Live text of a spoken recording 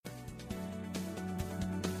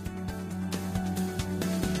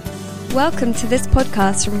Welcome to this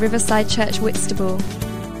podcast from Riverside Church Whitstable.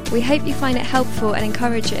 We hope you find it helpful and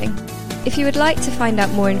encouraging. If you would like to find out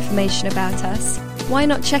more information about us, why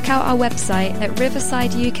not check out our website at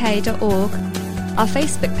riversideuk.org, our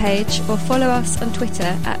Facebook page, or follow us on Twitter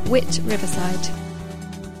at @WhitRiverside.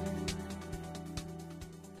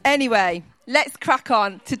 Anyway, let's crack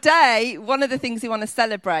on. Today, one of the things we want to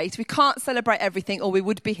celebrate, we can't celebrate everything or we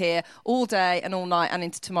would be here all day and all night and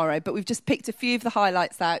into tomorrow, but we've just picked a few of the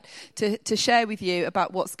highlights out to share with you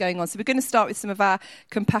about what's going on. So we're going to start with some of our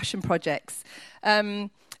compassion projects.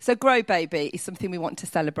 So Grow Baby is something we want to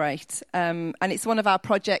celebrate, and it's one of our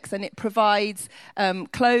projects, and it provides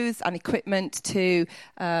clothes and equipment to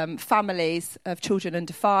families of children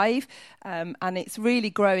under 5, and it's really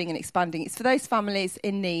growing and expanding. It's for those families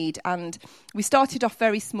in need, and we started off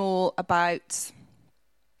very small about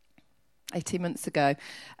 18 months ago,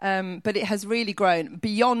 but it has really grown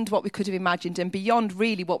beyond what we could have imagined and beyond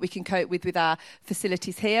really what we can cope with our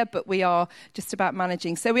facilities here, but we are just about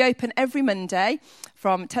managing. So we open every Monday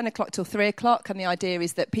from 10 o'clock till 3 o'clock, and the idea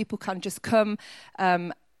is that people can just come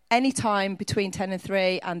any time between 10 and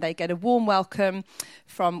 3, and they get a warm welcome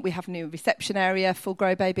we have a new reception area for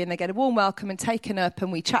Grow Baby, and they get a warm welcome and taken up,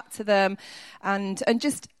 and we chat to them and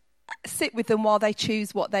just sit with them while they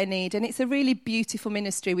choose what they need. And it's a really beautiful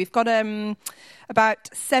ministry. We've got about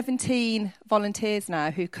 17 volunteers now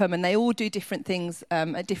who come, and they all do different things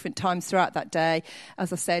at different times throughout that day.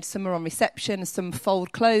 As I said, some are on reception, some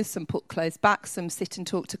fold clothes, some put clothes back, some sit and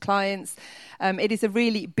talk to clients. It is a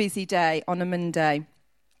really busy day on a Monday.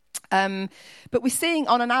 But we're seeing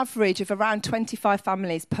on an average of around 25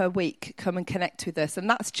 families per week come and connect with us, and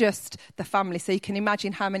that's just the family. So you can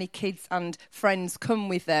imagine how many kids and friends come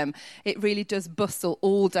with them. It really does bustle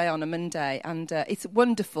all day on a Monday, and it's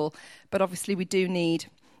wonderful, but obviously we do need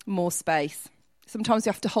more space. Sometimes we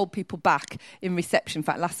have to hold people back in reception. In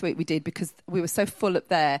fact, last week we did, because we were so full up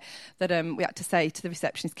there that we had to say to the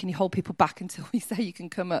receptionist, can you hold people back until we say you can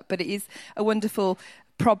come up? But it is a wonderful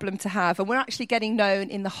problem to have, and we're actually getting known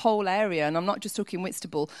in the whole area, and I'm not just talking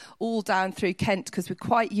Whitstable, all down through Kent, because we're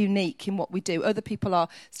quite unique in what we do. Other people are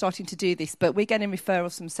starting to do this, but we're getting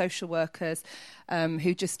referrals from social workers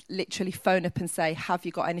who just literally phone up and say, have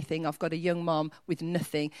you got anything? I've got a young mom with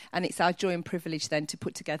nothing. And it's our joy and privilege then to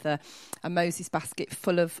put together a Moses basket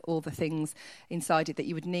full of all the things inside it that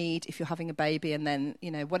you would need if you're having a baby, and then,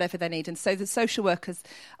 you know, whatever they need. And so the social workers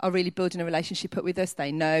are really building a relationship up with us.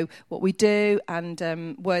 They know what we do, and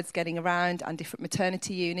words getting around, and different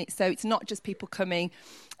maternity units. So it's not just people coming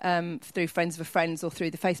through friends of friends or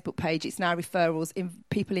through the Facebook page. It's now referrals in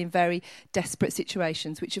people in very desperate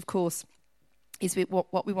situations, which of course is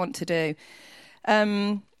what we want to do.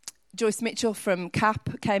 Joyce Mitchell from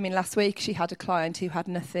CAP came in last week. She had a client who had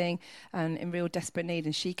nothing and in real desperate need,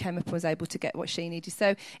 and she came up and was able to get what she needed.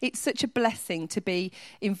 So it's such a blessing to be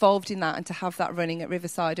involved in that and to have that running at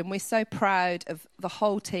Riverside. And we're so proud of the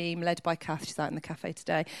whole team, led by Kath. She's out in the cafe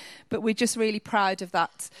today. But we're just really proud of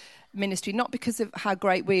that ministry, not because of how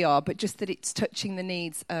great we are, but just that it's touching the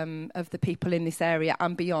needs of the people in this area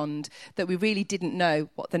and beyond, that we really didn't know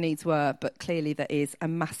what the needs were, but clearly there is a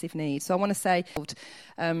massive need. So I want to say,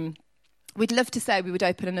 we'd love to say we would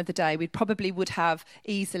open another day. We probably would have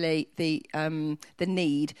easily the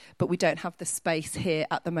need, but we don't have the space here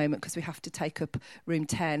at the moment because we have to take up room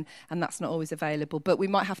 10, and that's not always available. But we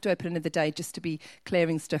might have to open another day just to be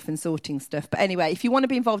clearing stuff and sorting stuff. But anyway, if you want to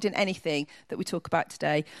be involved in anything that we talk about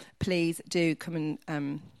today, please do come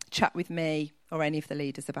and chat with me or any of the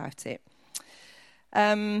leaders about it.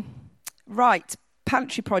 Right,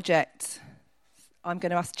 pantry project. I'm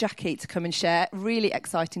going to ask Jackie to come and share really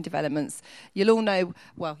exciting developments. You'll all know,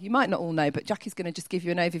 well, you might not all know, but Jackie's going to just give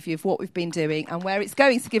you an overview of what we've been doing and where it's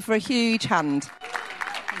going, so give her a huge hand.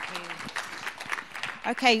 Thank you.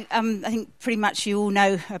 Okay, I think pretty much you all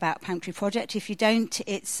know about Pantry Project. If you don't,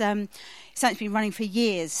 it's something that's been running for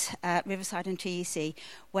years at Riverside and TEC,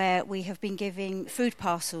 where we have been giving food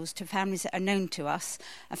parcels to families that are known to us,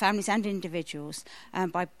 families and individuals,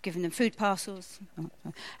 by giving them food parcels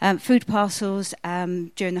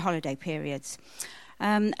during the holiday periods.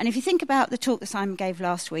 And if you think about the talk that Simon gave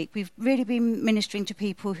last week, we've really been ministering to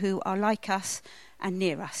people who are like us and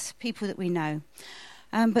near us, people that we know.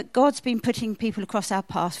 But God's been putting people across our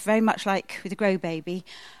path, very much like with the Grow Baby,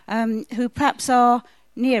 who perhaps are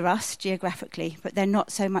near us geographically, but they're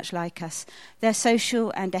not so much like us. Their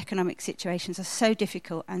social and economic situations are so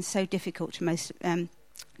difficult to most,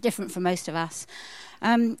 different from most of us.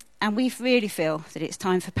 And we really feel that it's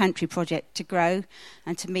time for Pantry Project to grow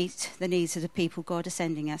and to meet the needs of the people God is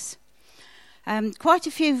sending us. Quite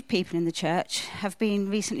a few people in the church have been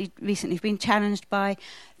recently been challenged by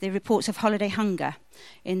the reports of holiday hunger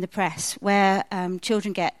in the press, where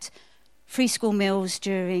children get free school meals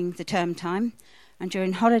during the term time, and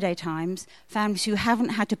during holiday times, families who haven't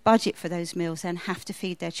had to budget for those meals then have to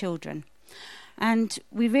feed their children. And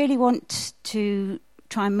we really want to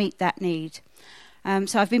try and meet that need.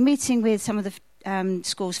 So I've been meeting with some of the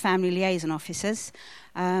school's family liaison officers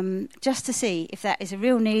just to see if that is a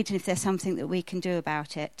real need and if there's something that we can do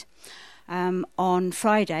about it. On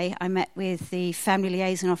Friday, I met with the family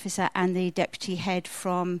liaison officer and the deputy head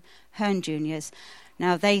from Herne Juniors.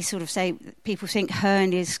 Now, they sort of say, people think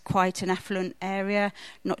Herne is quite an affluent area,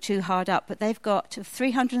 not too hard up, but they've got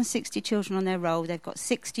 360 children on their roll. They've got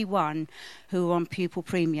 61 who are on pupil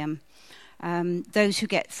premium, those who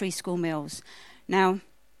get free school meals. Now,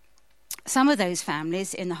 some of those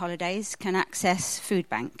families in the holidays can access food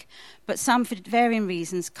bank, but some, for varying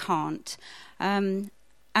reasons, can't. And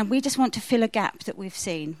we just want to fill a gap that we've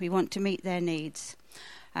seen. We want to meet their needs.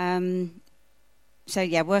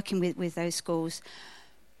 Working with those schools.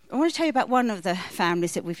 I want to tell you about one of the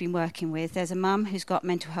families that we've been working with. There's a mum who's got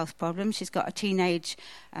mental health problems. She's got a teenage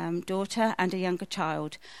daughter and a younger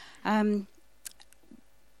child. I'm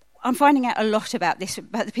finding out a lot about this,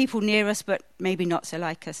 about the people near us, but maybe not so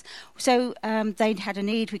like us. So they'd had a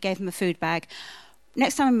need. We gave them a food bag.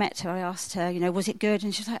 Next time I met her, I asked her, was it good?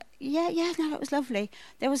 And she was like, yeah, no, it was lovely.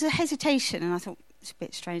 There was a hesitation, and I thought, it's a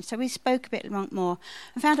bit strange. So we spoke a bit more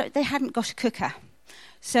and found out they hadn't got a cooker.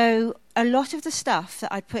 So a lot of the stuff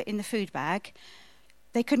that I'd put in the food bag,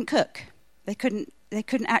 they couldn't cook. They couldn't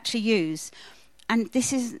actually use. And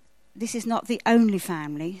this is not the only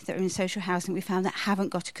family that are in social housing we found that haven't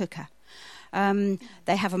got a cooker.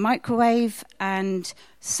 They have a microwave, and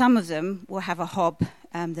some of them will have a hob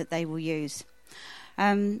that they will use.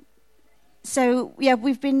 We've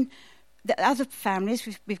been... The other families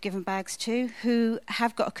we've given bags to who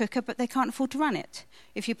have got a cooker, but they can't afford to run it.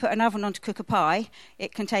 If you put an oven on to cook a pie,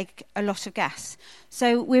 it can take a lot of gas.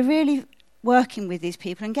 So we're really working with these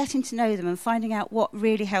people and getting to know them and finding out what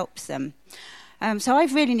really helps them. So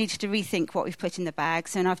I've really needed to rethink what we've put in the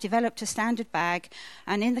bags, and I've developed a standard bag,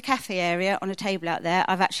 and in the cafe area on a table out there,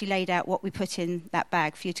 I've actually laid out what we put in that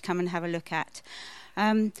bag for you to come and have a look at. We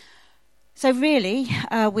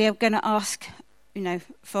are going to ask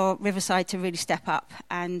for Riverside to really step up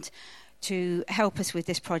and to help us with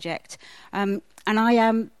this project. And I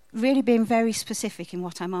am really being very specific in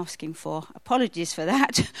what I'm asking for. Apologies for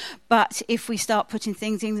that, but if we start putting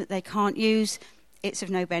things in that they can't use, it's of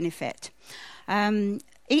no benefit.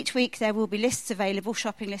 Each week there will be lists available,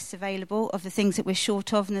 shopping lists available, of the things that we're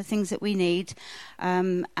short of and the things that we need,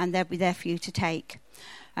 and they'll be there for you to take.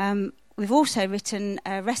 We've also written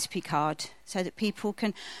a recipe card so that people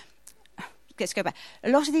can... Let's go back. A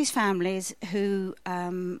lot of these families who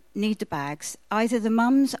need the bags, either the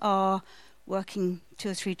mums are working 2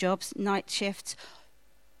 or 3 jobs, night shifts,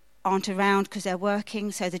 aren't around because they're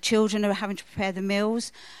working, so the children are having to prepare the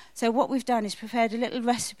meals. So what we've done is prepared a little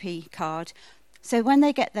recipe card. So when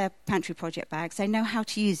they get their pantry project bags, they know how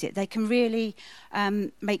to use it. They can really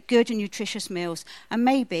make good and nutritious meals, and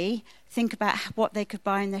maybe think about what they could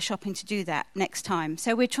buy in their shopping to do that next time.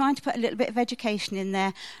 So we're trying to put a little bit of education in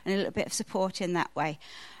there and a little bit of support in that way.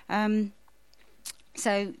 The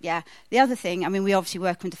other thing, we obviously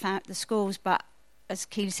work with the schools, but as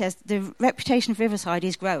Keely says, the reputation of Riverside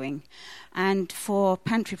is growing. And for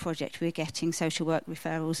Pantry Project, we're getting social work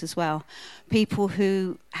referrals as well. People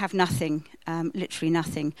who have nothing, literally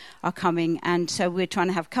nothing, are coming. And so we're trying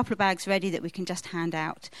to have a couple of bags ready that we can just hand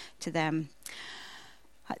out to them.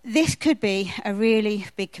 This could be a really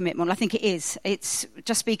big commitment. I think it is. It's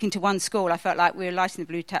just speaking to one school, I felt like we were lighting the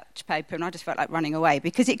blue touch paper, and I just felt like running away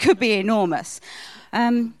because it could be enormous.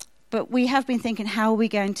 But we have been thinking, how are we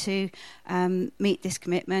going to meet this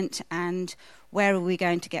commitment, and where are we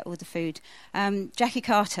going to get all the food? Jackie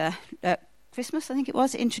Carter, at Christmas, I think it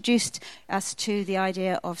was, introduced us to the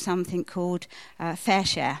idea of something called Fair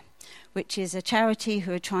Share, which is a charity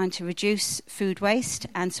who are trying to reduce food waste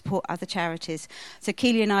and support other charities. So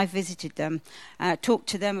Keely and I visited them, talked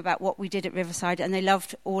to them about what we did at Riverside, and they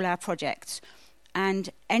loved all our projects. And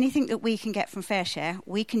anything that we can get from Fair Share,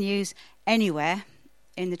 we can use anywhere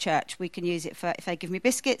in the church. We can use it for, if they give me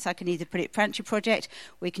biscuits, I can either put it in Pantry Project,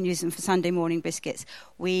 we can use them for Sunday morning biscuits.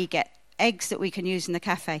 We get eggs that we can use in the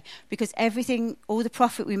cafe, because everything, all the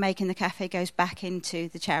profit we make in the cafe goes back into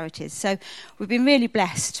the charities. So we've been really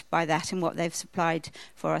blessed by that and what they've supplied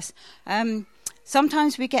for us.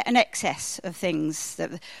 Sometimes we get an excess of things.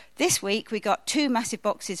 This week we got 2 massive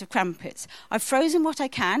boxes of crumpets. I've frozen what I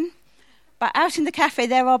can, but out in the cafe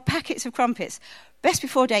there are packets of crumpets. Best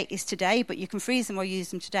before date is today, but you can freeze them or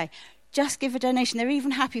use them today. Just give a donation. They're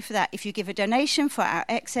even happy for that. If you give a donation for our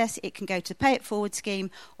excess, it can go to Pay It Forward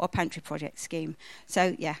scheme or Pantry Project scheme.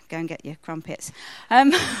 So, yeah, go and get your crumpets.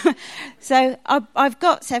 So I've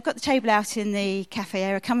got the table out in the cafe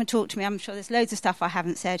area. Come and talk to me. I'm sure there's loads of stuff I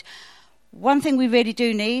haven't said. One thing we really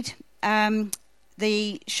do need,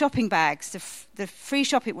 the shopping bags, the free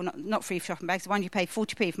shopping, well, not free shopping bags, the one you pay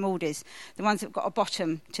 40p from Aldi's, the ones that have got a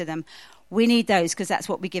bottom to them. We need those because that's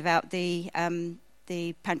what we give out the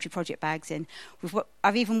Pantry Project bags in.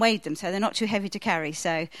 I've even weighed them, so they're not too heavy to carry.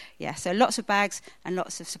 So, yeah, so lots of bags and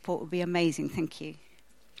lots of support would be amazing. Thank you.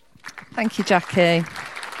 Thank you, Jackie.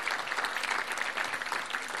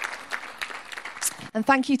 And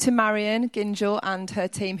thank you to Marion Gingell and her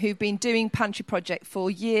team who've been doing Pantry Project for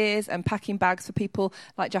years and packing bags for people,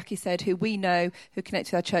 like Jackie said, who we know, who connect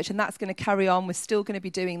to our church. And that's going to carry on. We're still going to be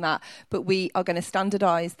doing that. But we are going to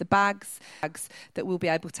standardise the bags that we'll be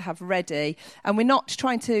able to have ready. And we're not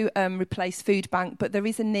trying to replace Food Bank, but there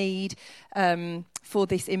is a need for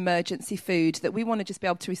this emergency food that we want to just be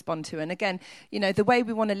able to respond to. And again, you know, the way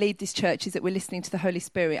we want to lead this church is that we're listening to the Holy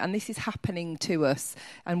Spirit, and this is happening to us,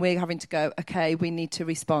 and we're having to go, okay, we need to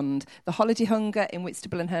respond. The holiday hunger in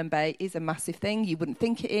Whitstable and Herne Bay is a massive thing. You wouldn't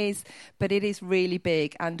think it is, but it is really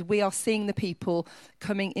big, and we are seeing the people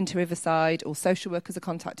coming into Riverside, or social workers are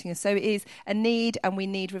contacting us. So it is a need, and we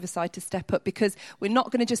need Riverside to step up, because we're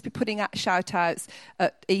not going to just be putting out shout-outs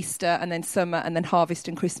at Easter and then summer and then harvest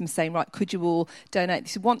and Christmas saying, right, could you all donate?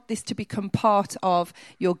 You want this to become part of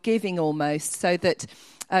your giving almost, so that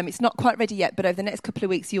it's not quite ready yet, but over the next couple of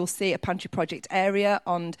weeks you'll see a Pantry Project area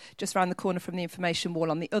on just around the corner from the information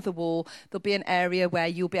wall. On the other wall there'll be an area where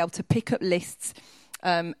you'll be able to pick up lists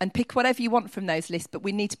and pick whatever you want from those lists, but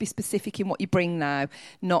we need to be specific in what you bring now,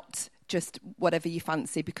 not just whatever you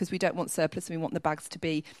fancy, because we don't want surplus and we want the bags to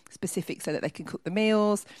be specific so that they can cook the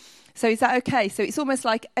meals. So is that okay? So it's almost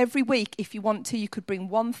like every week, if you want to, you could bring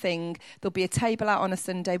one thing. There'll be a table out on a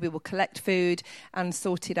Sunday. We will collect food and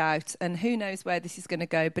sort it out. And who knows where this is going to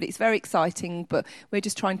go. But it's very exciting. But we're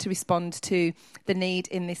just trying to respond to the need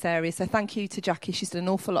in this area. So thank you to Jackie. She's done an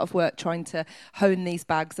awful lot of work trying to hone these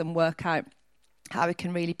bags and work out how we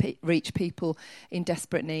can really reach people in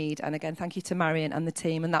desperate need. And again, thank you to Marion and the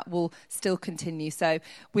team, and that will still continue. So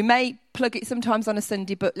we may plug it sometimes on a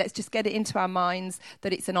Sunday, but let's just get it into our minds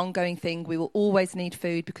that it's an ongoing thing. We will always need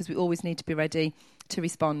food because we always need to be ready to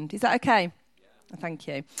respond. Is that okay? Yeah. Thank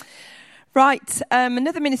you. Right,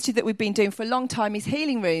 another ministry that we've been doing for a long time is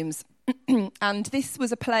healing rooms. And this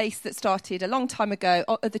was a place that started a long time ago.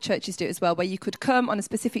 Other churches do it as well, where you could come on a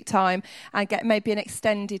specific time and get maybe an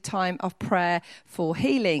extended time of prayer for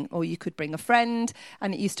healing, or you could bring a friend,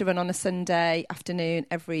 and it used to run on a Sunday afternoon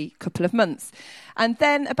every couple of months. And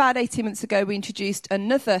then about 18 months ago we introduced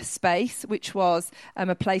another space, which was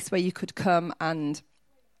a place where you could come and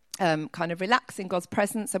kind of relax in God's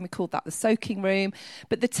presence, and we called that the soaking room.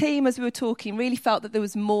 But the team, as we were talking, really felt that there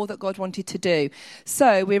was more that God wanted to do.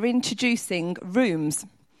 So we're introducing rooms.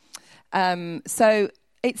 So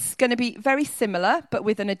it's going to be very similar, but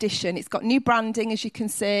with an addition. It's got new branding, as you can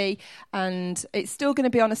see, and it's still going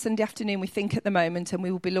to be on a Sunday afternoon, we think, at the moment, and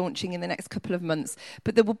we will be launching in the next couple of months.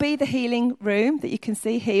 But there will be the healing room that you can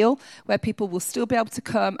see, Heal, where people will still be able to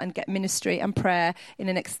come and get ministry and prayer in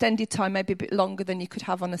an extended time, maybe a bit longer than you could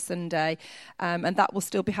have on a Sunday, and that will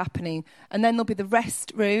still be happening. And then there'll be the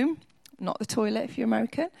rest room, not the toilet if you're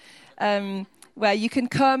American, where you can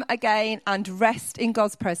come again and rest in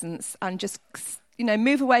God's presence and just, you know,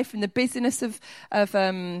 move away from the busyness of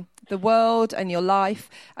the world and your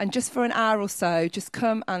life, and just for an hour or so, just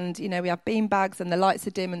come and, you know, we have bean bags and the lights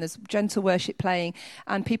are dim and there's gentle worship playing,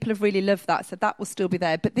 and people have really loved that, so that will still be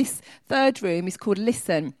there. But this third room is called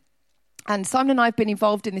Listen. And Simon and I have been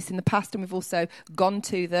involved in this in the past, and we've also gone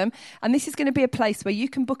to them. And this is going to be a place where you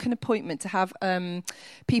can book an appointment to have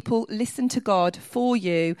people listen to God for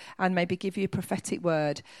you and maybe give you a prophetic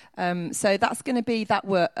word. So that's going to be that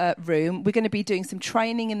room. We're going to be doing some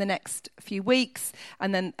training in the next few weeks.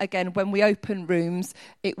 And then again, when we open rooms,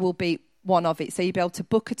 it will be one of it. So you'll be able to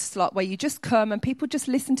book a slot where you just come and people just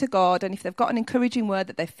listen to God, and if they've got an encouraging word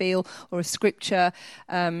that they feel or a scripture,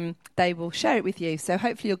 they will share it with you. So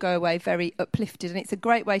hopefully you'll go away very uplifted, and it's a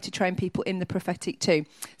great way to train people in the prophetic too.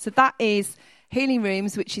 So that is Healing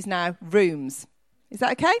Rooms, which is now Rooms. Is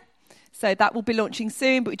that okay? So that will be launching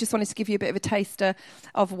soon, but we just wanted to give you a bit of a taster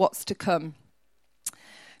of what's to come.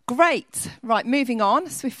 Great. Right, moving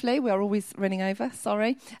on swiftly. We are always running over,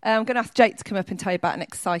 sorry. I'm going to ask Jake to come up and tell you about an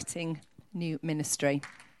exciting new ministry.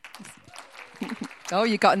 Oh,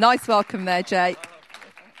 you got a nice welcome there, Jake.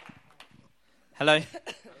 Hello.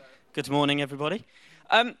 Good morning, everybody.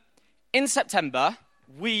 in September,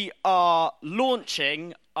 we are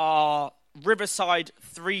launching our Riverside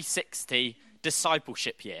 360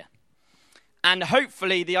 discipleship year. And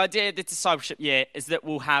hopefully the idea of the discipleship year is that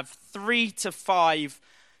we'll have 3 to 5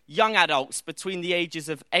 young adults between the ages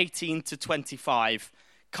of 18 to 25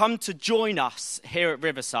 come to join us here at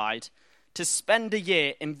Riverside to spend a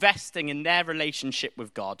year investing in their relationship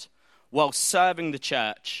with God while serving the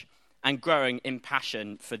church and growing in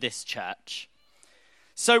passion for this church.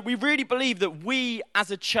 So we really believe that we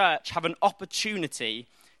as a church have an opportunity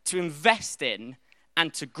to invest in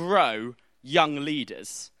and to grow young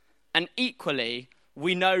leaders. And equally,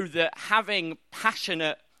 we know that having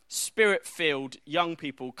passionate, spirit-filled young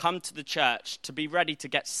people come to the church to be ready to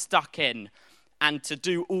get stuck in and to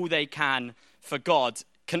do all they can for God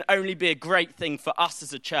can only be a great thing for us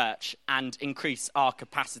as a church and increase our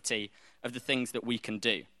capacity of the things that we can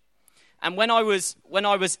do. And when I was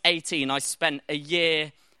 18, I spent a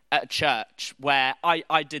year at a church where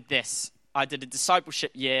I did this. I did a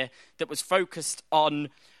discipleship year that was focused on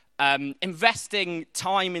investing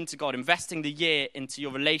time into God, investing the year into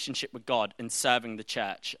your relationship with God and serving the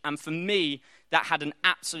church. And for me, that had an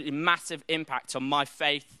absolutely massive impact on my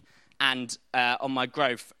faith and on my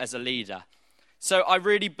growth as a leader. So I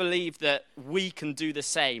really believe that we can do the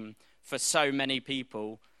same for so many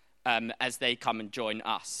people as they come and join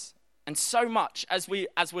us. And so much, as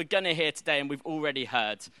we're going to hear today and we've already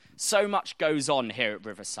heard, so much goes on here at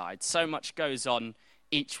Riverside. So much goes on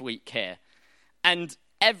each week here. And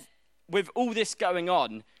with all this going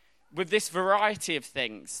on, with this variety of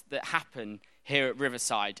things that happen here at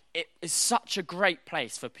Riverside, it is such a great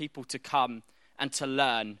place for people to come and to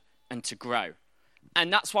learn and to grow.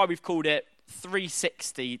 And that's why we've called it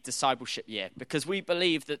 360 Discipleship Year, because we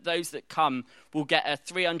believe that those that come will get a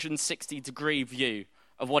 360-degree view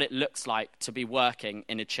of what it looks like to be working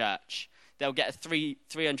in a church. They'll get a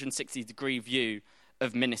 360-degree view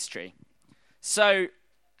of ministry. So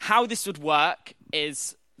how this would work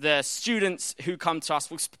is the students who come to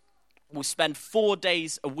us will spend 4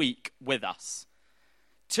 days a week with us.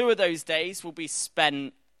 2 of those days will be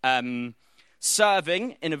spent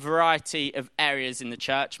serving in a variety of areas in the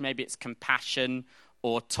church. Maybe it's compassion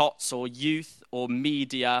or tots or youth or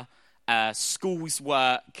media, schools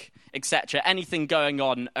work, etc. Anything going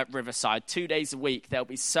on at Riverside. 2 days a week, they'll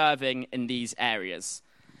be serving in these areas.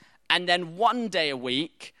 And then 1 day a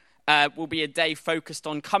week will be a day focused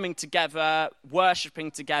on coming together,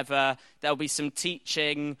 worshipping together. There'll be some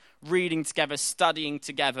teaching, reading together, studying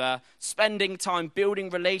together, spending time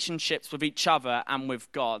building relationships with each other and with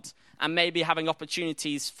God, and maybe having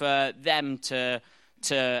opportunities for them to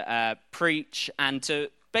preach and to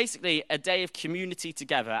basically a day of community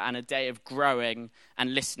together and a day of growing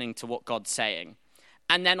and listening to what God's saying.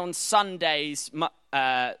 And then on Sundays,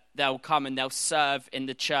 they'll come and they'll serve in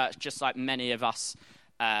the church just like many of us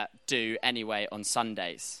do anyway on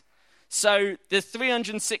Sundays. So the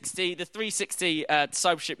 360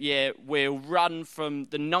 discipleship year will run from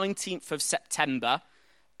the 19th of September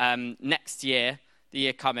next year, the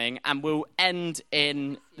year coming, and will end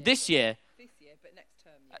in this year. This year, but next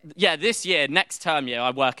term. Yeah, this year, next term year.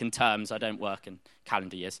 I work in terms. I don't work in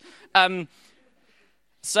calendar years.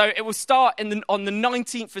 So it will start on the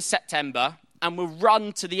 19th of September and will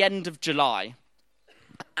run to the end of July.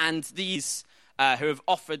 And these who have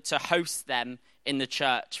offered to host them in the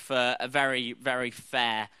church for a very, very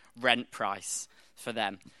fair rent price for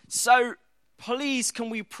them. So please can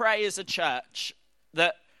we pray as a church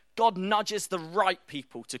that God nudges the right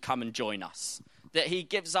people to come and join us, that he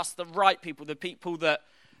gives us the right people, the people that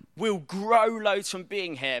will grow loads from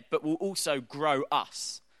being here, but will also grow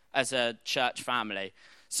us as a church family.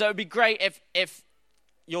 So it'd be great if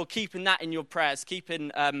you're keeping that in your prayers,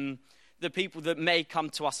 keeping the people that may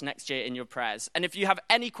come to us next year in your prayers. And if you have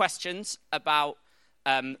any questions about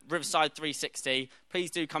Riverside 360,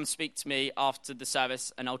 please do come speak to me after the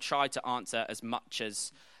service, and I'll try to answer as much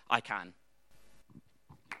as I can.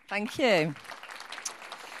 Thank you.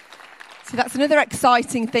 So that's another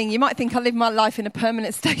exciting thing. You might think I live my life in a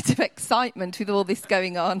permanent state of excitement with all this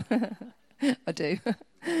going on. I do.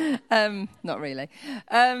 Not really.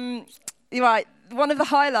 You're right. One of the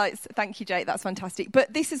highlights, thank you, Jake, that's fantastic.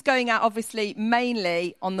 But this is going out, obviously,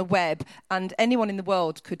 mainly on the web, and anyone in the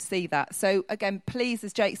world could see that. So, again, please,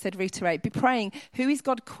 as Jake said, reiterate, be praying, who is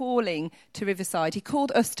God calling to Riverside? He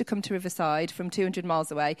called us to come to Riverside from 200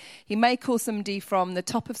 miles away. He may call somebody from the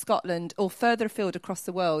top of Scotland or further afield across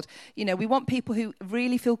the world. You know, we want people who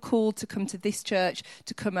really feel called to come to this church,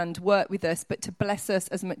 to come and work with us, but to bless us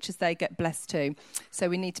as much as they get blessed too. So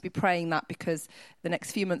we need to be praying that, because the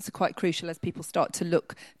next few months are quite crucial as people start start to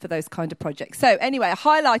look for those kind of projects. So anyway, a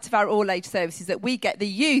highlight of our all-age service is that we get the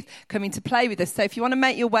youth coming to play with us. So if you want to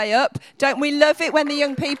make your way up, don't we love it when the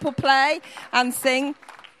young people play and sing?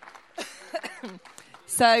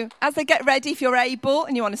 So as they get ready, if you're able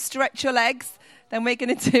and you want to stretch your legs, then we're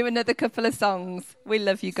going to do another couple of songs. We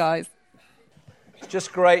love you guys. It's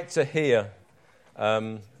just great to hear.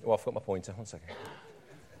 I forgot my pointer. 1 second.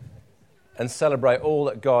 And celebrate all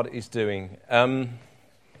that God is doing.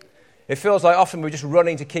 It feels like often we're just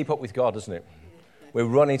running to keep up with God, doesn't it? We're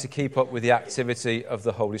running to keep up with the activity of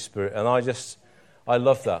the Holy Spirit. And I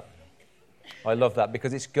love that. I love that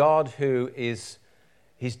because it's God who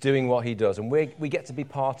He's doing what He does. And we get to be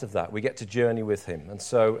part of that. We get to journey with Him. And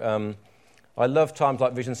so I love times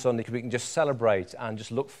like Vision Sunday because we can just celebrate and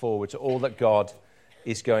just look forward to all that God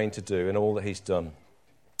is going to do and all that He's done.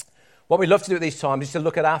 What we love to do at these times is to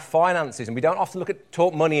look at our finances. And we don't often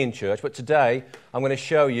talk money in church, but today I'm going to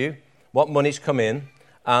show you what money's come in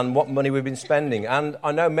and what money we've been spending. And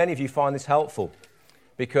I know many of you find this helpful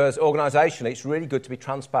because organisationally it's really good to be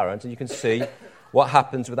transparent and you can see what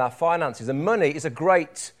happens with our finances. And money is a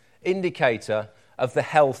great indicator of the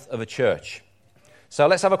health of a church. So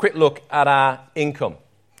let's have a quick look at our income.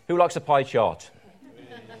 Who likes a pie chart?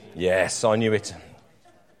 Yes, I knew it.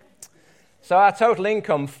 So our total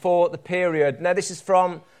income for the period, now this is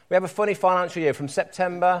we have a funny financial year from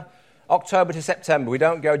October to September. We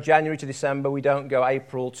don't go January to December. We don't go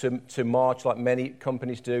April to March like many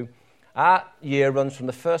companies do. Our year runs from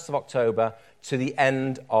the 1st of October to the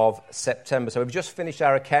end of September. So we've just finished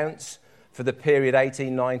our accounts for the period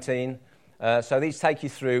 18-19. So these take you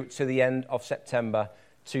through to the end of September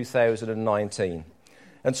 2019.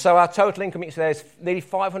 And so our total income each day is nearly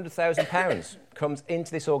 £500,000 comes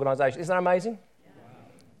into this organisation. Isn't that amazing?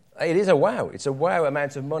 Yeah. It is a wow. It's a wow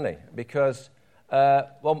amount of money because,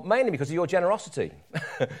 mainly because of your generosity.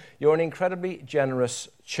 You're an incredibly generous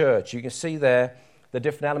church. You can see there the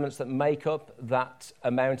different elements that make up that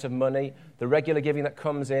amount of money. The regular giving that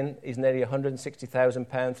comes in is nearly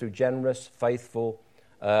 £160,000 through generous, faithful,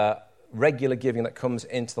 regular giving that comes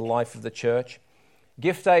into the life of the church.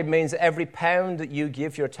 Gift aid means that every pound that you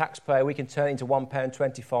give, if you're a taxpayer, we can turn into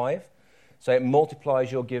 £1.25. So it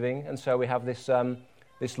multiplies your giving. And so we have this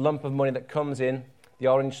lump of money that comes in, the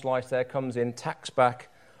orange slice there comes in, tax back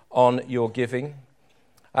on your giving.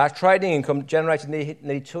 Our trading income generated nearly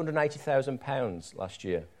 £280,000 last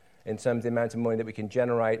year in terms of the amount of money that we can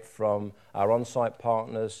generate from our on-site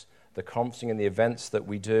partners, the conferencing and the events that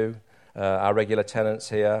we do, our regular tenants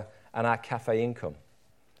here, and our cafe income.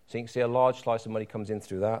 So you can see a large slice of money comes in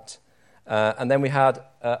through that. And then we had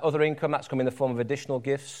other income. That's come in the form of additional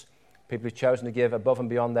gifts. People who've chosen to give above and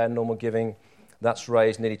beyond their normal giving. That's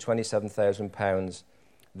raised nearly £27,000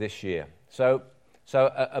 this year. So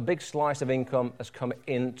a big slice of income has come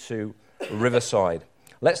into Riverside.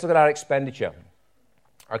 Let's look at our expenditure.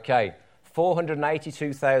 Okay,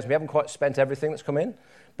 $482,000. We haven't quite spent everything that's come in,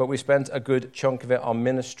 but we spent a good chunk of it on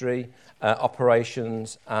ministry,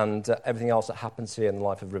 operations, and everything else that happens here in the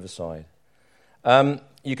life of Riverside.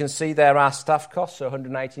 You can see there our staff costs, so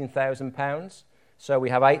 £118,000. So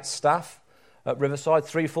we have 8 staff at Riverside,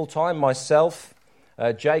 3 full-time, myself,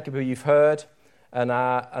 Jacob, who you've heard, and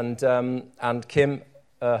Kim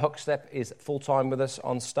Huckstep is full-time with us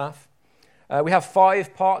on staff. We have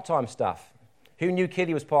 5 part-time staff. Who knew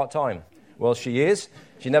Kitty was part-time? Well, she is.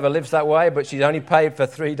 She never lives that way, but she's only paid for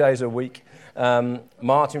 3 days a week.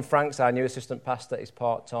 Martin Franks, our new assistant pastor, is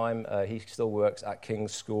part-time. He still works at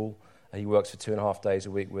King's School. He works for 2.5 days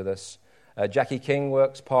a week with us. Jackie King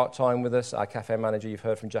works part-time with us, our cafe manager. You've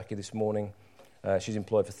heard from Jackie this morning. She's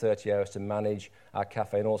employed for 30 hours to manage our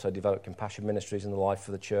cafe and also develop compassion ministries in the life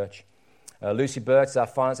of the church. Lucy Burt is our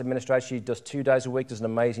finance administrator. She does 2 days a week, does an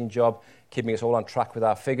amazing job keeping us all on track with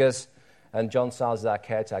our figures. And John Sals is our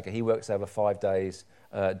caretaker. He works over 5 days,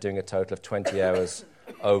 doing a total of 20 hours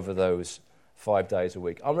over those 5 days a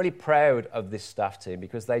week. I'm really proud of this staff team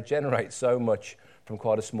because they generate so much from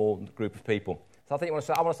quite a small group of people. So I want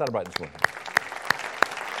to celebrate this morning.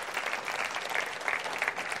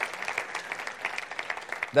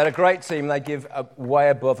 They're a great team. They give way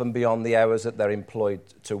above and beyond the hours that they're employed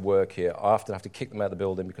to work here. I often have to kick them out of the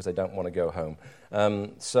building because they don't want to go home.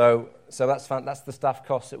 So that's fun. That's the staff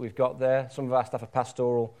costs that we've got there. Some of our staff are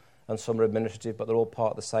pastoral and some are administrative, but they're all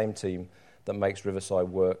part of the same team that makes Riverside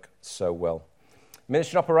work so well.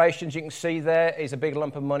 Ministry and operations, you can see there, is a big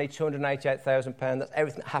lump of money, £288,000. That's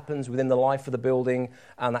everything that happens within the life of the building,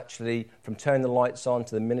 and actually from turning the lights on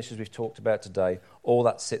to the ministries we've talked about today, all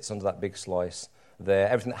that sits under that big slice there.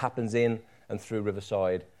 Everything that happens in and through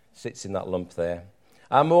Riverside sits in that lump there.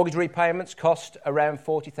 Our mortgage repayments cost around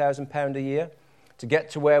 £40,000 a year. to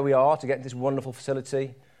get to where we are, to get this wonderful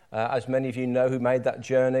facility. As many of you know who made that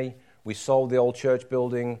journey, we sold the old church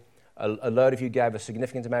building. A load of you gave a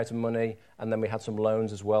significant amount of money, and then we had some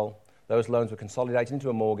loans as well. Those loans were consolidated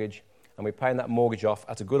into a mortgage, and we're paying that mortgage off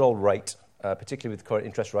at a good old rate, particularly with current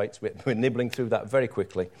interest rates. We're nibbling through that very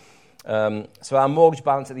quickly. So our mortgage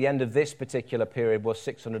balance at the end of this particular period was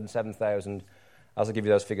 $607,000. As I give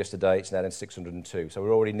you those figures today, it's now in 602. So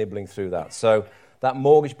we're already nibbling through that. So that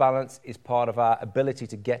mortgage balance is part of our ability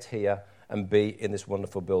to get here and be in this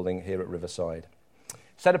wonderful building here at Riverside.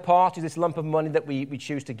 Set apart is this lump of money that we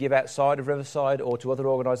choose to give outside of Riverside or to other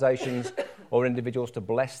organisations or individuals to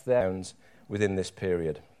bless their owners within this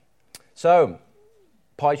period. So,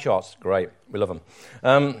 pie charts, great, we love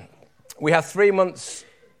them. We have 3 months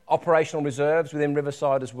operational reserves within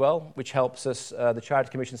Riverside as well, which helps us. The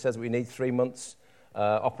Charity Commission says that we need 3 months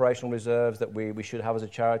operational reserves that we should have as a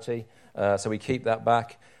charity, so we keep that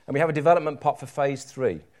back. And we have a development pot for Phase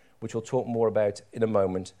 3, which we'll talk more about in a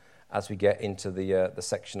moment as we get into the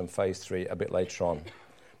section of Phase 3 a bit later on.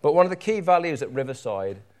 But one of the key values at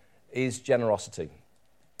Riverside is generosity.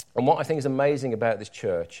 And what I think is amazing about this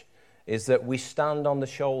church is that we stand on the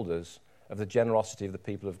shoulders of the generosity of the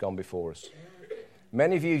people who have gone before us.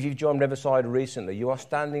 Many of you, if you've joined Riverside recently, you are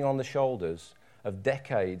standing on the shoulders of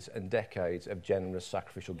decades and decades of generous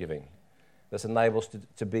sacrificial giving that's enabled us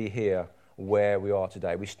to be here where we are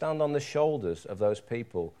today. We stand on the shoulders of those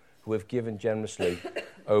people who have given generously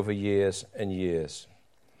over years and years.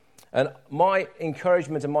 And my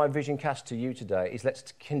encouragement and my vision cast to you today is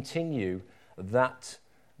let's continue that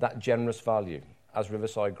generous value as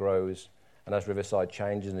Riverside grows and as Riverside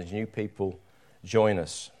changes and as new people join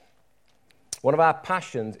us. One of our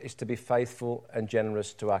passions is to be faithful and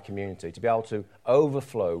generous to our community, to be able to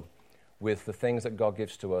overflow with the things that God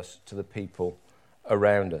gives to us, to the people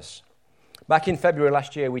around us. Back in February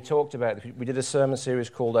last year, we did a sermon series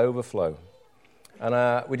called Overflow.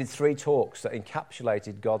 And we did 3 talks that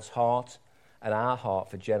encapsulated God's heart and our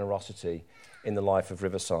heart for generosity in the life of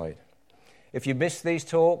Riverside. If you missed these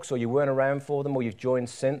talks or you weren't around for them or you've joined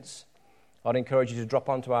since, I'd encourage you to drop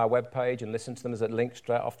onto our webpage and listen to them. There's a link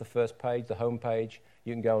straight off the first page, the home page.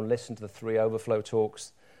 You can go and listen to the 3 Overflow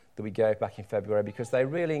talks that we gave back in February because they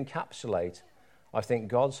really encapsulate, I think,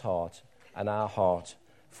 God's heart and our heart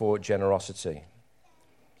for generosity.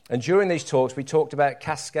 And during these talks, we talked about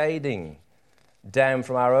cascading down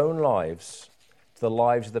from our own lives to the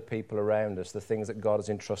lives of the people around us, the things that God has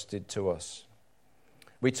entrusted to us.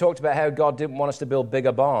 We talked about how God didn't want us to build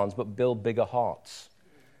bigger barns, but build bigger hearts.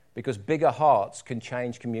 Because bigger hearts can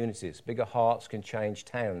change communities. Bigger hearts can change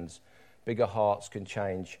towns. Bigger hearts can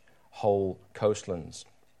change whole coastlands.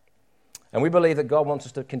 And we believe that God wants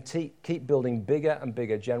us to keep building bigger and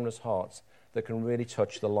bigger generous hearts that can really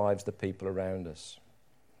touch the lives of the people around us.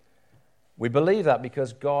 We believe that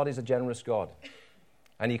because God is a generous God,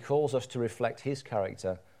 and he calls us to reflect his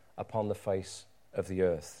character upon the face of the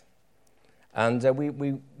earth. And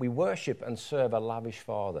we worship and serve a lavish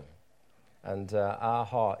Father, and our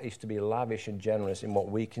heart is to be lavish and generous in what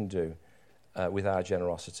we can do with our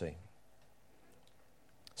generosity.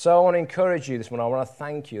 So I want to encourage you this morning. I want to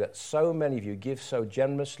thank you that so many of you give so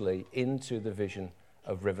generously into the vision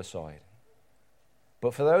of Riverside.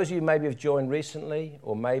 But for those of you maybe have joined recently,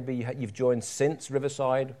 or maybe you've joined since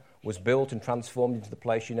Riverside was built and transformed into the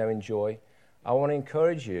place you now enjoy, I want to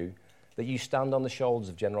encourage you that you stand on the shoulders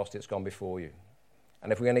of generosity that's gone before you.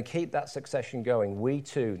 And if we're going to keep that succession going, we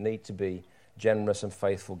too need to be generous and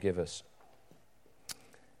faithful givers.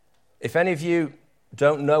 If any of you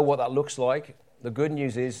don't know what that looks like, the good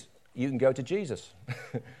news is you can go to Jesus.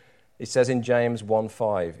 It says in James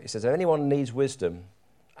 1:5, it says, if anyone needs wisdom,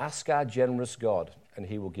 ask our generous God, and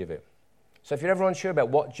he will give it. So if you're ever unsure about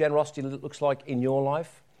what generosity looks like in your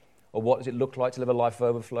life, or what does it look like to live a life of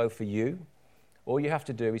overflow for you, all you have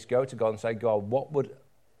to do is go to God and say, God, what would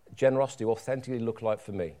generosity authentically look like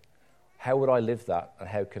for me? How would I live that, and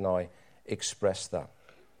how can I express that?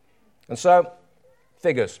 And so,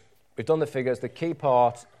 figures. We've done the figures. The key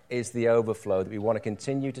part is the overflow that we want to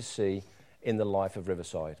continue to see in the life of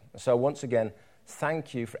Riverside. So once again,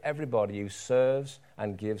 thank you for everybody who serves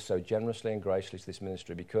and gives so generously and graciously to this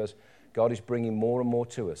ministry, because God is bringing more and more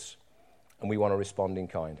to us, and we want to respond in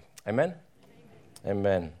kind. Amen?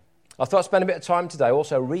 Amen. I thought I'd spend a bit of time today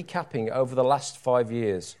also recapping over the last 5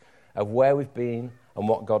 years of where we've been and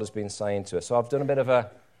what God has been saying to us. So I've done a bit of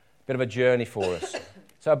a journey for us.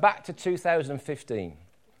 So back to 2015,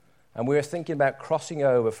 and we were thinking about crossing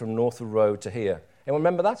over from Northwood Road to here. Anyone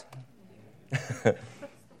remember that?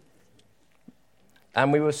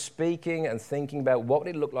 And we were speaking and thinking about what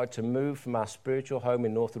would it look like to move from our spiritual home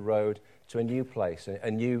in Northwood Road to a new place,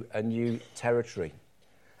 a new territory.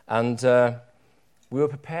 And we were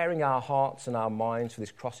preparing our hearts and our minds for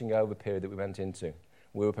this crossing over period that we went into.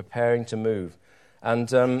 We were preparing to move.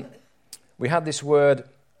 And we had this word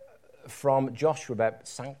from Joshua about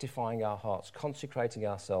sanctifying our hearts, consecrating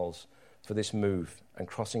ourselves for this move and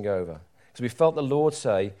crossing over. Because we felt the Lord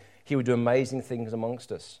say he would do amazing things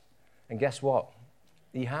amongst us. And guess what?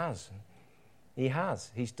 He has. He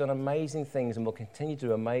has. He's done amazing things and will continue to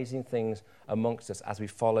do amazing things amongst us as we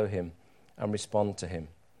follow him and respond to him.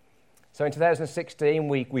 So in 2016,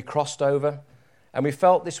 we crossed over and we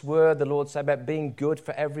felt this word the Lord said about being good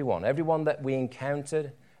for everyone. Everyone that we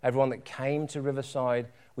encountered, everyone that came to Riverside,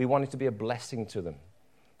 we wanted to be a blessing to them.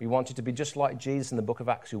 We wanted to be just like Jesus in the book of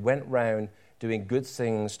Acts, who went round doing good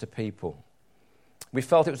things to people. We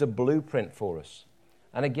felt it was a blueprint for us.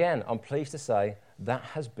 And again, I'm pleased to say that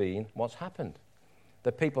has been what's happened.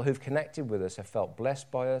 The people who've connected with us have felt blessed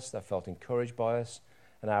by us, they've felt encouraged by us,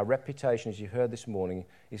 and our reputation, as you heard this morning,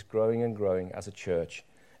 is growing and growing as a church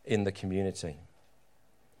in the community.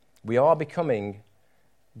 We are becoming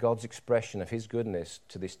God's expression of his goodness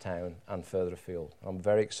to this town and further afield. I'm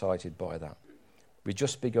very excited by that. We've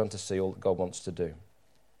just begun to see all that God wants to do.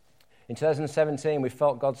 In 2017, we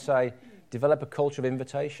felt God say, develop a culture of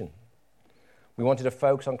invitation. We wanted to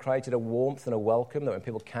focus on creating a warmth and a welcome that when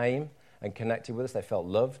people came and connected with us, they felt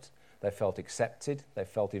loved, they felt accepted, they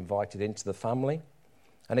felt invited into the family.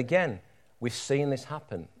 And again, we've seen this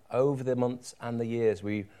happen over the months and the years.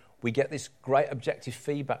 We get this great objective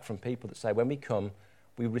feedback from people that say, when we come,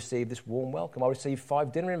 we receive this warm welcome. I received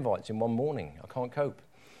 5 dinner invites in one morning. I can't cope.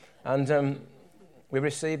 And they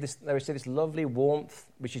received this lovely warmth,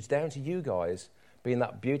 which is down to you guys, being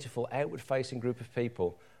that beautiful outward-facing group of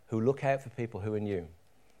people who look out for people who are new.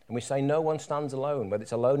 And we say no one stands alone, whether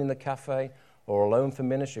it's alone in the cafe or alone for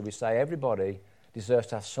ministry. We say everybody deserves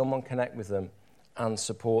to have someone connect with them and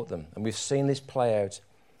support them. And we've seen this play out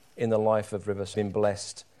in the life of Riverside, been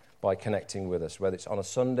blessed by connecting with us, whether it's on a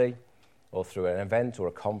Sunday or through an event or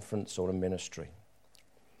a conference or a ministry.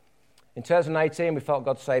 In 2018, we felt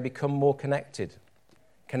God say, become more connected,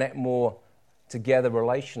 connect more together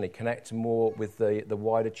relationally, connect more with the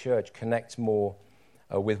wider church, connect more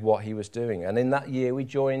with what he was doing. And in that year, we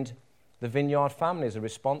joined the Vineyard family as a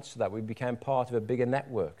response to that. We became part of a bigger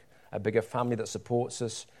network, a bigger family that supports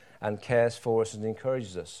us and cares for us and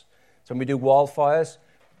encourages us. So when we do wildfires,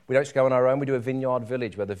 we don't just go on our own, we do a vineyard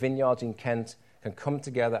village where the vineyards in Kent can come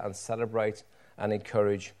together and celebrate and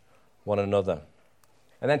encourage one another.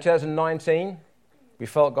 And then 2019, we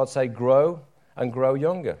felt God say, grow and grow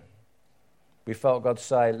younger. We felt God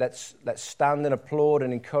say, let's stand and applaud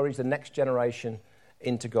and encourage the next generation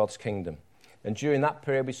into God's kingdom. And during that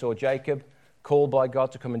period, we saw Jacob called by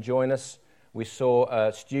God to come and join us. We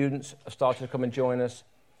saw students starting to come and join us.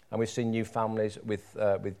 And we've seen new families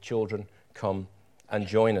with children come and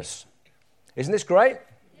join us. Isn't this great?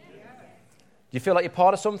 Yeah. Do you feel like you're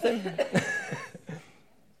part of something?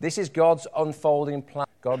 This is God's unfolding plan.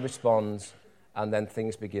 God responds, and then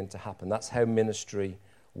things begin to happen. That's how ministry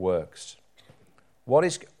works.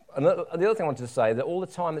 The other thing I wanted to say, that all the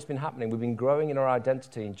time that's been happening, we've been growing in our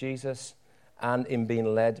identity in Jesus and in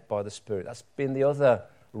being led by the Spirit. That's been the other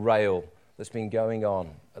rail that's been going on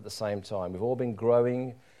at the same time. We've all been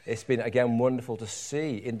growing. It's been, again, wonderful to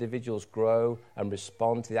see individuals grow and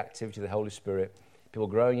respond to the activity of the Holy Spirit. People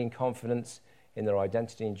growing in confidence in their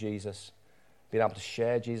identity in Jesus, being able to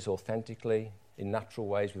share Jesus authentically in natural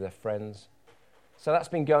ways with their friends. So that's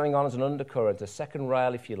been going on as an undercurrent, a second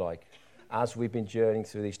rail, if you like, as we've been journeying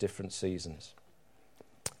through these different seasons.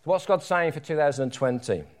 So what's God saying for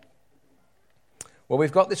 2020? Well,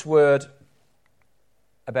 we've got this word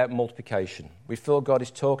about multiplication. We feel God is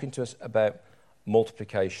talking to us about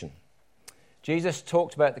multiplication. Jesus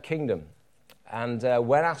talked about the kingdom, and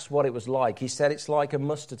when asked what it was like, he said it's like a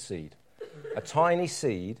mustard seed, a tiny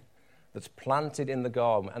seed that's planted in the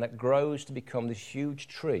garden, and it grows to become this huge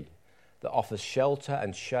tree that offers shelter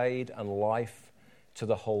and shade and life to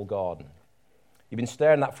the whole garden. You've been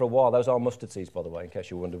staring at that for a while. Those are mustard seeds, by the way, in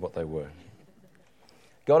case you wondered what they were.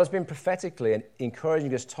 God has been prophetically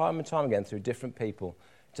encouraging us time and time again through different people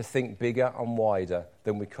to think bigger and wider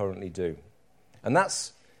than we currently do. And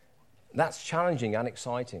that's challenging and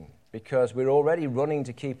exciting because we're already running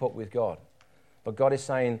to keep up with God. But God is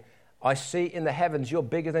saying, I see in the heavens you're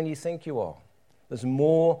bigger than you think you are. There's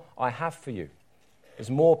more I have for you. There's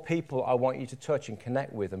more people I want you to touch and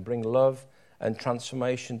connect with and bring love and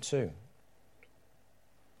transformation to.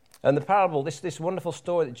 And the parable, this wonderful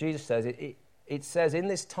story that Jesus says, it says in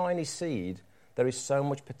this tiny seed there is so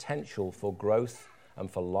much potential for growth and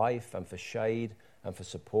for life and for shade and for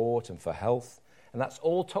support and for health. And that's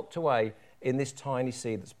all tucked away in this tiny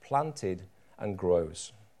seed that's planted and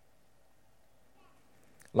grows.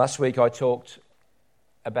 Last week I talked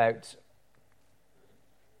about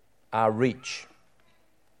our reach,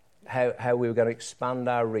 how we were going to expand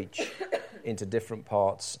our reach into different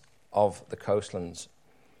parts of the coastlands.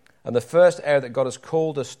 And the first area that God has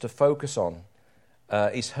called us to focus on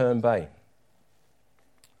is Herne Bay.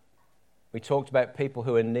 We talked about people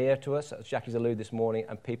who are near to us, as Jackie's alluded this morning,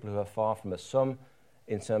 and people who are far from us, some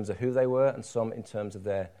in terms of who they were and some in terms of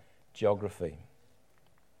their geography.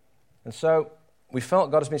 And so we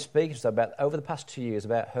felt God has been speaking to us about, over the past 2 years,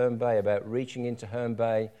 about Herne Bay, about reaching into Herne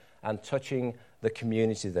Bay and touching the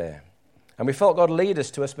community there. And we felt God lead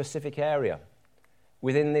us to a specific area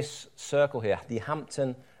within this circle here, the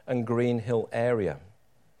Hampton and Green Hill area.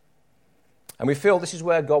 And we feel this is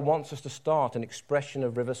where God wants us to start an expression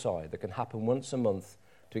of Riverside that can happen once a month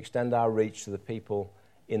to extend our reach to the people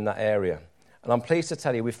in that area. And I'm pleased to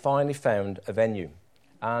tell you we've finally found a venue,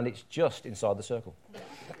 and it's just inside the circle.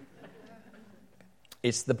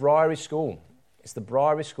 It's the Briery School. It's the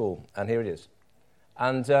Briery School, and here it is.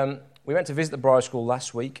 And we went to visit the Briery School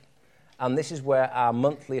last week, and this is where our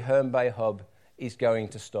monthly Herne Bay Hub is going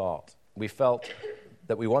to start. We felt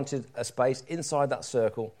that we wanted a space inside that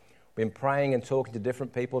circle. We've been praying and talking to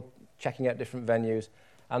different people, checking out different venues,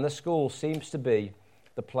 and the school seems to be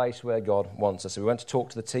the place where God wants us. So we went to talk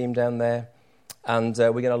to the team down there, and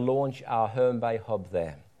we're going to launch our Herne Bay Hub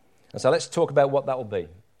there. And so let's talk about what that will be.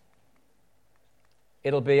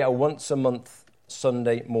 It'll be a once-a-month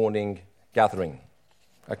Sunday morning gathering,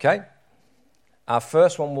 okay? Our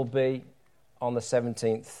first one will be on the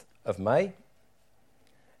 17th of May.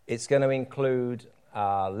 It's going to include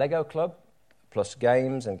our Lego Club, plus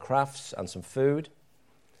games and crafts and some food.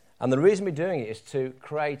 And the reason we're doing it is to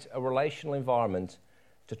create a relational environment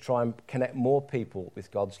to try and connect more people with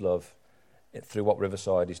God's love through what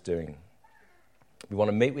Riverside is doing. We want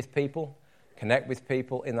to meet with people, connect with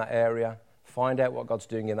people in that area, find out what God's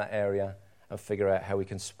doing in that area, and figure out how we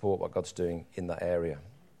can support what God's doing in that area.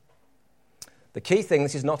 The key thing,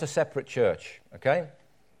 this is not a separate church, okay?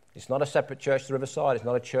 It's not a separate church to Riverside. It's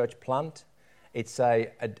not a church plant. It's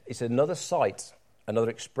another site, another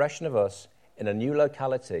expression of us in a new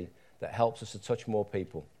locality that helps us to touch more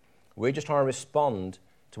people. We're just trying to respond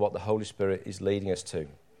to what the Holy Spirit is leading us to.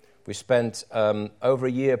 We spent over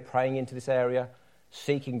a year praying into this area,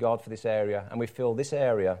 seeking God for this area, and we feel this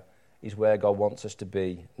area is where God wants us to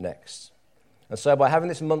be next. And so by having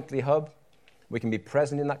this monthly hub, we can be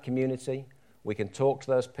present in that community, we can talk to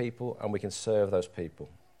those people, and we can serve those people.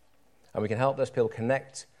 And we can help those people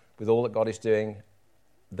connect with all that God is doing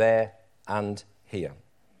there and here.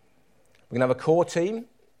 We're going to have a core team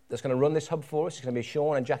that's going to run this hub for us. It's going to be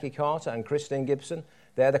Sean and Jackie Carter and Christine Gibson.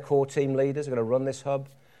 They're the core team leaders. They're going to run this hub.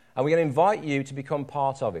 And we're going to invite you to become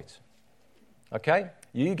part of it. Okay?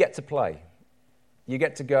 You get to play. You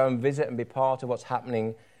get to go and visit and be part of what's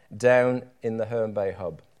happening down in the Herne Bay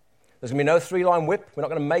Hub. There's going to be no 3-line whip. We're not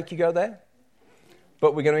going to make you go there.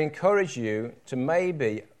 But we're going to encourage you to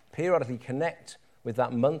maybe periodically connect with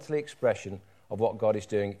that monthly expression of what God is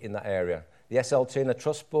doing in that area. The SLT and the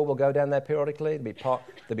Trust Board will go down there periodically. There'll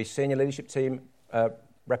be senior leadership team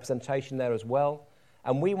representation there as well.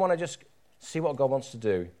 And we want to just see what God wants to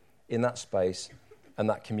do in that space and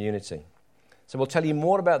that community. So we'll tell you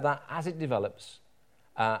more about that as it develops.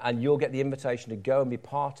 And you'll get the invitation to go and be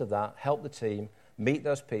part of that, help the team, meet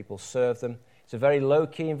those people, serve them. It's a very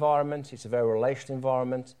low-key environment. It's a very relational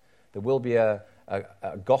environment. There will be a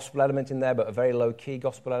gospel element in there, but a very low-key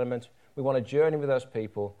gospel element. We want to journey with those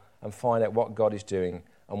people and find out what God is doing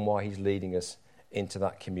and why he's leading us into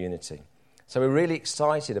that community. So we're really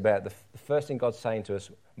excited about the first thing God's saying to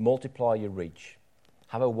us, multiply your reach.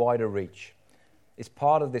 Have a wider reach. It's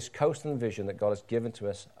part of this coastal vision that God has given to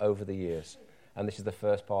us over the years. And this is the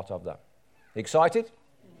first part of that. Excited?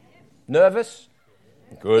 Nervous?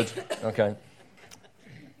 Good. Okay.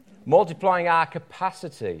 Multiplying our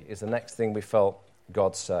capacity is the next thing we felt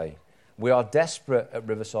God say. We are desperate at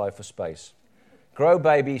Riverside for space. Grow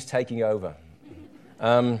Baby is taking over.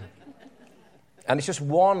 And it's just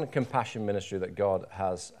one compassion ministry that God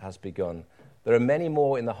has begun. There are many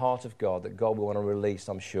more in the heart of God that God will want to release,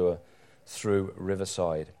 I'm sure, through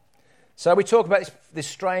Riverside. So we talk about this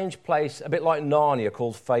strange place, a bit like Narnia,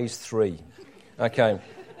 called Phase 3. Okay.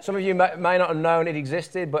 Some of you may not have known it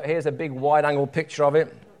existed, but here's a big wide-angle picture of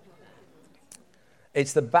it.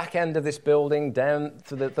 It's the back end of this building, down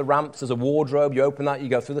through the ramps. There's a wardrobe. You open that, you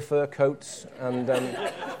go through the fur coats, and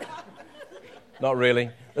not really.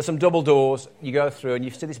 There's some double doors. You go through, and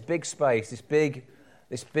you see this big space, this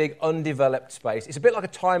big undeveloped space. It's a bit like a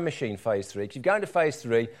time machine, Phase 3. Because you go into Phase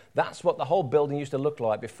 3, that's what the whole building used to look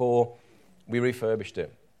like before we refurbished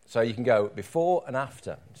it. So you can go before and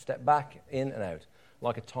after, step back, in and out,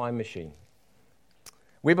 like a time machine.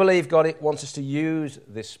 We believe God wants us to use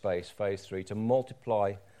this space, phase 3, to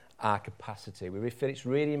multiply our capacity. We feel it's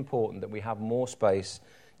really important that we have more space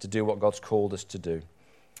to do what God's called us to do.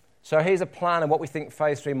 So here's a plan of what we think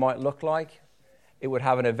phase 3 might look like. It would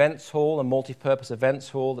have an events hall, a multi-purpose events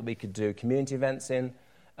hall that we could do community events in.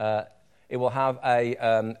 It will have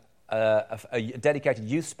a dedicated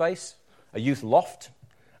youth space, a youth loft,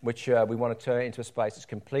 which we want to turn into a space that's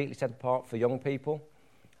completely set apart for young people.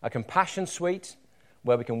 A compassion suite,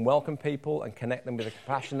 where we can welcome people and connect them with the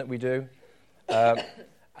compassion that we do.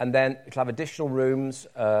 And then it'll have additional rooms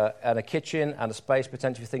and a kitchen and a space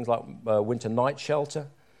potentially for things like winter night shelter.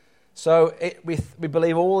 So we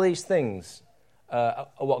believe all these things are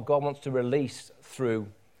what God wants to release through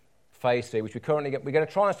phase 3, which we're going to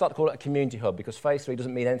try and start to call it a community hub, because phase 3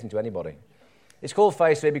 doesn't mean anything to anybody. It's called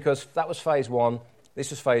phase 3 because that was phase 1, this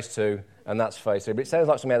was phase 2, and that's phase 3. But it sounds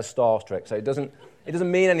like something out of Star Trek, so it doesn't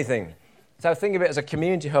mean anything. So think of it as a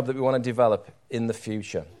community hub that we want to develop in the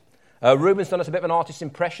future. Ruben's done us a bit of an artist's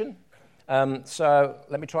impression. So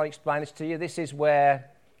let me try and explain this to you. This is where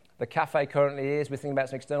the cafe currently is. We're thinking about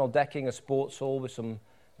some external decking, a sports hall with some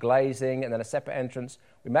glazing, and then a separate entrance.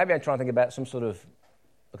 We may be trying to think about some sort of,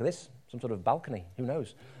 look at this, some sort of balcony. Who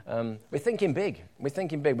knows? We're thinking big.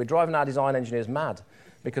 We're driving our design engineers mad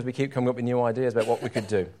because we keep coming up with new ideas about what we could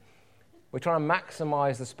do. We're trying to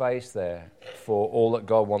maximise the space there for all that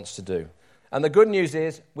God wants to do. And the good news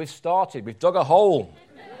is we've started. We've dug a hole.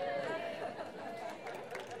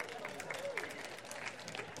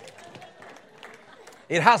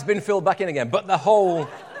 It has been filled back in again, but the hole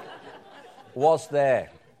was there.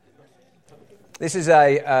 This is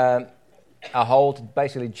a hole to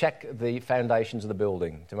basically check the foundations of the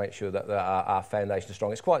building to make sure that our foundations are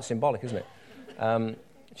strong. It's quite symbolic, isn't it?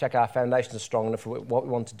 Check our foundations are strong enough for what we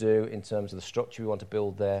want to do in terms of the structure we want to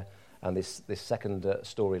build there and this second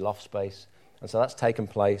story loft space. And so that's taken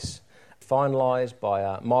place, finalised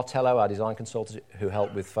by Martello, our design consultant, who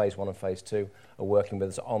helped with phase 1 and phase 2, are working with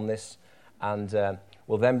us on this. And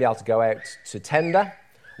we'll then be able to go out to tender.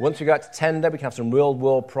 Once we go out to tender, we can have some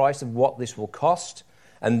real-world price of what this will cost.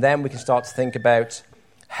 And then we can start to think about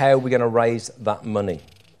how we're going to raise that money.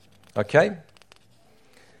 Okay?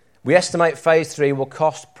 We estimate phase 3 will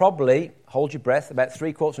cost probably, hold your breath, about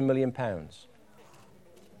 £750,000.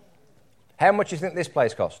 How much do you think this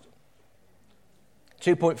place cost?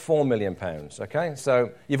 £2.4 million, okay? So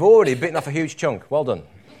you've already bitten off a huge chunk. Well done.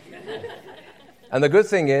 And the good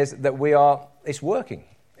thing is that it's working.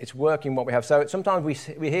 It's working what we have. So sometimes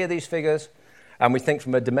we hear these figures and we think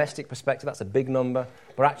from a domestic perspective that's a big number,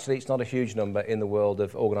 but actually it's not a huge number in the world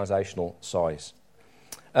of organisational size.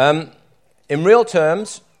 In real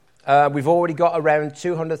terms, we've already got around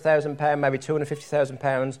 £200,000, maybe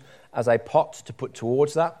 £250,000 as a pot to put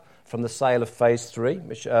towards that from the sale of phase 3,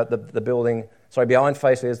 which the building... Sorry, behind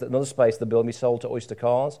phase 3 is another space the building we sold to Oyster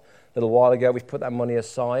Cars. A little while ago, we've put that money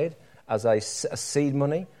aside as a seed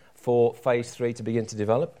money for phase 3 to begin to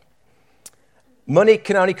develop. Money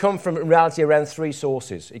can only come from, in reality, around 5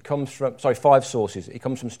 sources. It comes from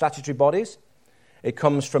statutory bodies. It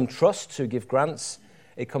comes from trusts who give grants.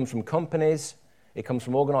 It comes from companies. It comes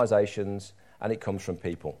from organisations. And it comes from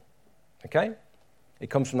people. Okay? It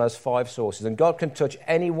comes from those 5 sources. And God can touch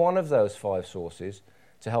any one of those 5 sources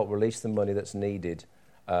to help release the money that's needed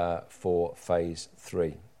for phase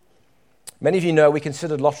 3. Many of you know we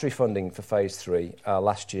considered lottery funding for phase 3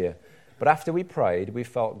 last year. But after we prayed, we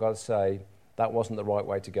felt God say that wasn't the right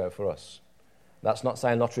way to go for us. That's not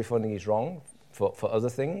saying lottery funding is wrong for other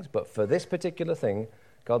things, but for this particular thing,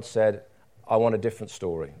 God said, I want a different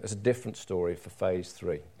story. There's a different story for phase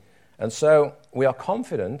 3. And so we are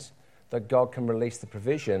confident that God can release the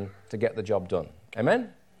provision to get the job done.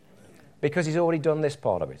 Amen? Because he's already done this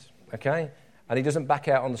part of it, okay? And he doesn't back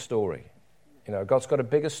out on the story. You know, God's got a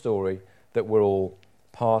bigger story that we're all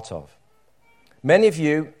part of. Many of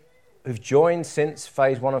you who've joined since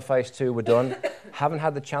phase 1 and phase 2 were done haven't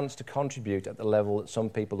had the chance to contribute at the level that some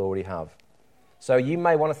people already have. So you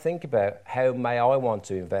may want to think about how may I want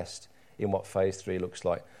to invest in what phase 3 looks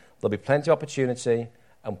like. There'll be plenty of opportunity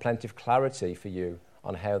and plenty of clarity for you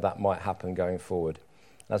on how that might happen going forward.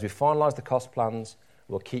 And as we finalise the cost plans,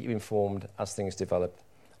 we'll keep you informed as things develop.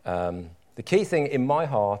 The key thing in my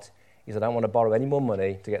heart is I don't want to borrow any more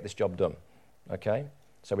money to get this job done. Okay?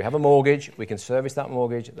 So we have a mortgage. We can service that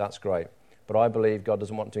mortgage. That's great. But I believe God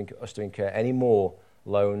doesn't want us to incur any more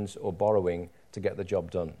loans or borrowing to get the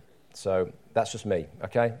job done. So that's just me.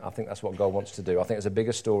 Okay? I think that's what God wants to do. I think there's a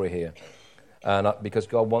bigger story here. And because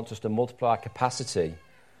God wants us to multiply our capacity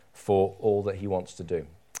for all that he wants to do.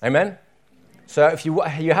 Amen? So if you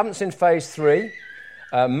haven't seen phase 3,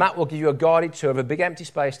 Matt will give you a guided tour of a big empty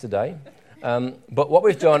space today. But what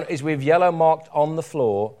we've done is we've yellow marked on the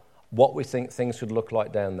floor what we think things would look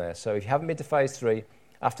like down there. So if you haven't been to phase 3,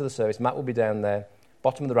 after the service, Matt will be down there,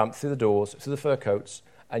 bottom of the ramp, through the doors, through the fur coats,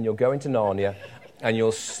 and you'll go into Narnia, and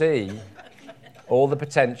you'll see all the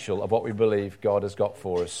potential of what we believe God has got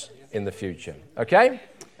for us in the future. Okay?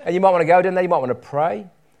 And you might want to go down there, you might want to pray,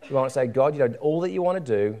 you might want to say, God, all that you want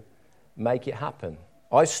to do, make it happen.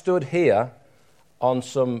 I stood here on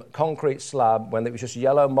some concrete slab when it was just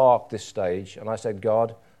yellow marked this stage, and I said,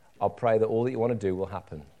 God, I'll pray that all that you want to do will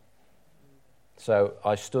happen. So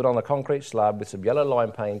I stood on a concrete slab with some yellow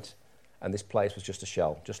lime paint, and this place was just a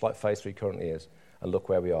shell, just like phase 3 currently is. And look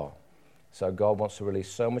where we are. So God wants to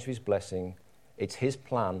release so much of his blessing. It's his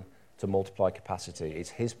plan to multiply capacity. It's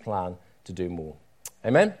his plan to do more.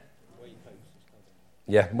 Amen?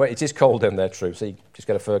 Yeah, well, it is cold down there, true. So you just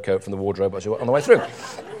get a fur coat from the wardrobe as you're on the way through.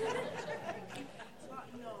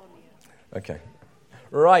 Okay.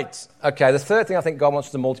 Right. Okay, the third thing I think God wants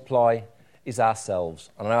to multiply is ourselves.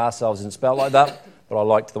 And I know ourselves isn't spelled like that, but I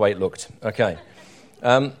liked the way it looked. Okay.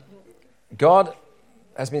 God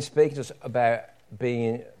has been speaking to us about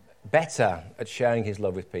being better at sharing his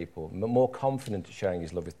love with people, more confident at sharing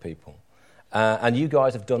his love with people. And you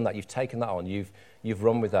guys have done that. You've taken that on. You've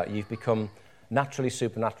run with that. You've become naturally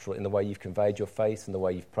supernatural in the way you've conveyed your faith and the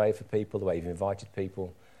way you've prayed for people, the way you've invited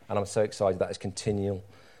people. And I'm so excited that is continuing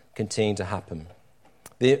to happen.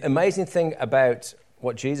 The amazing thing about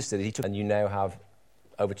what Jesus did, and you now have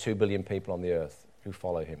over 2 billion people on the earth who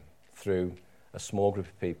follow him through a small group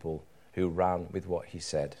of people who ran with what he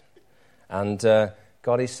said. And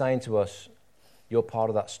God is saying to us, you're part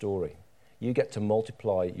of that story. You get to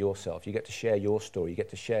multiply yourself. You get to share your story. You get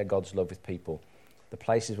to share God's love with people. The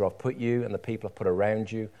places where I've put you and the people I've put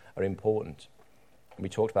around you are important. And we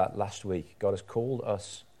talked about last week. God has called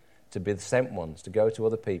us to be the sent ones, to go to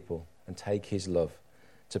other people and take his love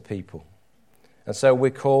to people. And so we're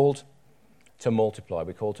called to multiply.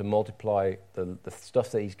 We're called to multiply the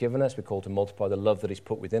stuff that he's given us. We're called to multiply the love that he's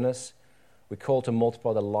put within us. We're called to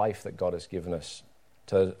multiply the life that God has given us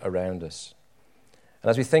around us. And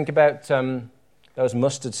as we think about those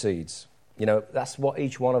mustard seeds, that's what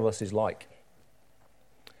each one of us is like.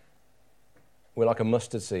 We're like a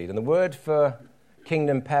mustard seed. And the word for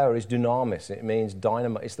kingdom power is dunamis. It means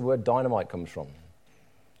dynamite. It's the word dynamite comes from.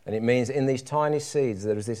 And it means in these tiny seeds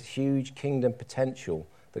there is this huge kingdom potential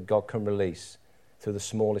that God can release through the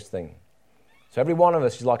smallest thing. So every one of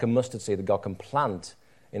us is like a mustard seed that God can plant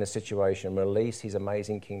in a situation and release his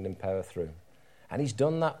amazing kingdom power through. And he's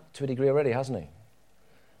done that to a degree already, hasn't he?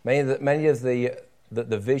 Many of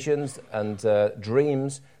the visions and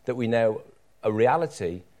dreams that we know are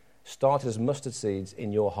reality started as mustard seeds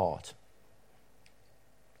in your heart.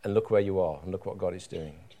 And look where you are, and look what God is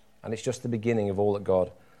doing. And it's just the beginning of all that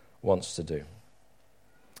God wants to do.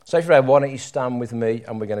 So if you're ready, why don't you stand with me,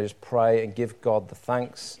 and we're going to just pray and give God the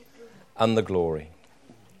thanks and the glory.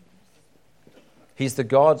 He's the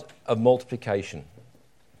God of multiplication.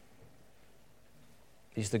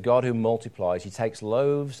 He's the God who multiplies. He takes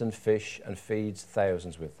loaves and fish and feeds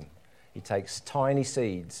thousands with them. He takes tiny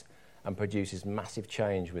seeds and produces massive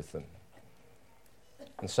change with them.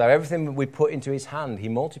 And so everything we put into his hand, he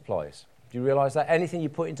multiplies. Do you realize that? Anything you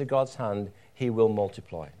put into God's hand, he will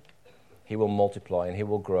multiply. He will multiply and he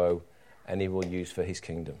will grow and he will use for his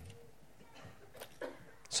kingdom.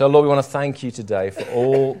 So, Lord, we want to thank you today for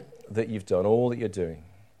all that you've done, all that you're doing.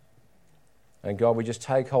 And God, we just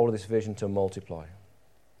take hold of this vision to multiply.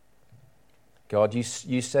 God, you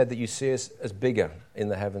said that you see us as bigger in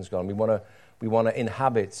the heavens, God. We want to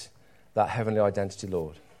inhabit that heavenly identity,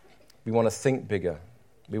 Lord. We want to think bigger.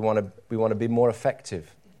 We want to be more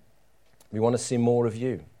effective. We want to see more of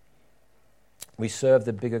you. We serve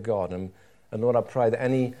the bigger God. And Lord, I pray that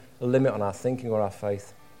any limit on our thinking or our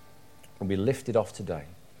faith will be lifted off today.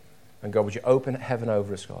 And God, would you open heaven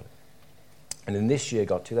over us, God? And in this year,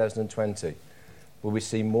 God, 2020, will we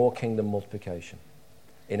see more kingdom multiplication?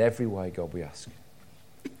 In every way, God, we ask.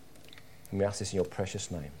 And we ask this in your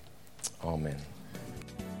precious name. Amen.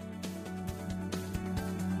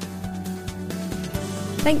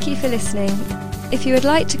 Thank you for listening. If you would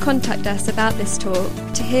like to contact us about this talk,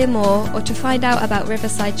 to hear more, or to find out about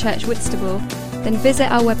Riverside Church Whitstable, then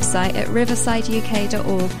visit our website at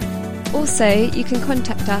riversideuk.org. Also, you can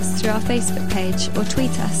contact us through our Facebook page or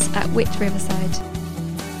tweet us at @WhitRiverside.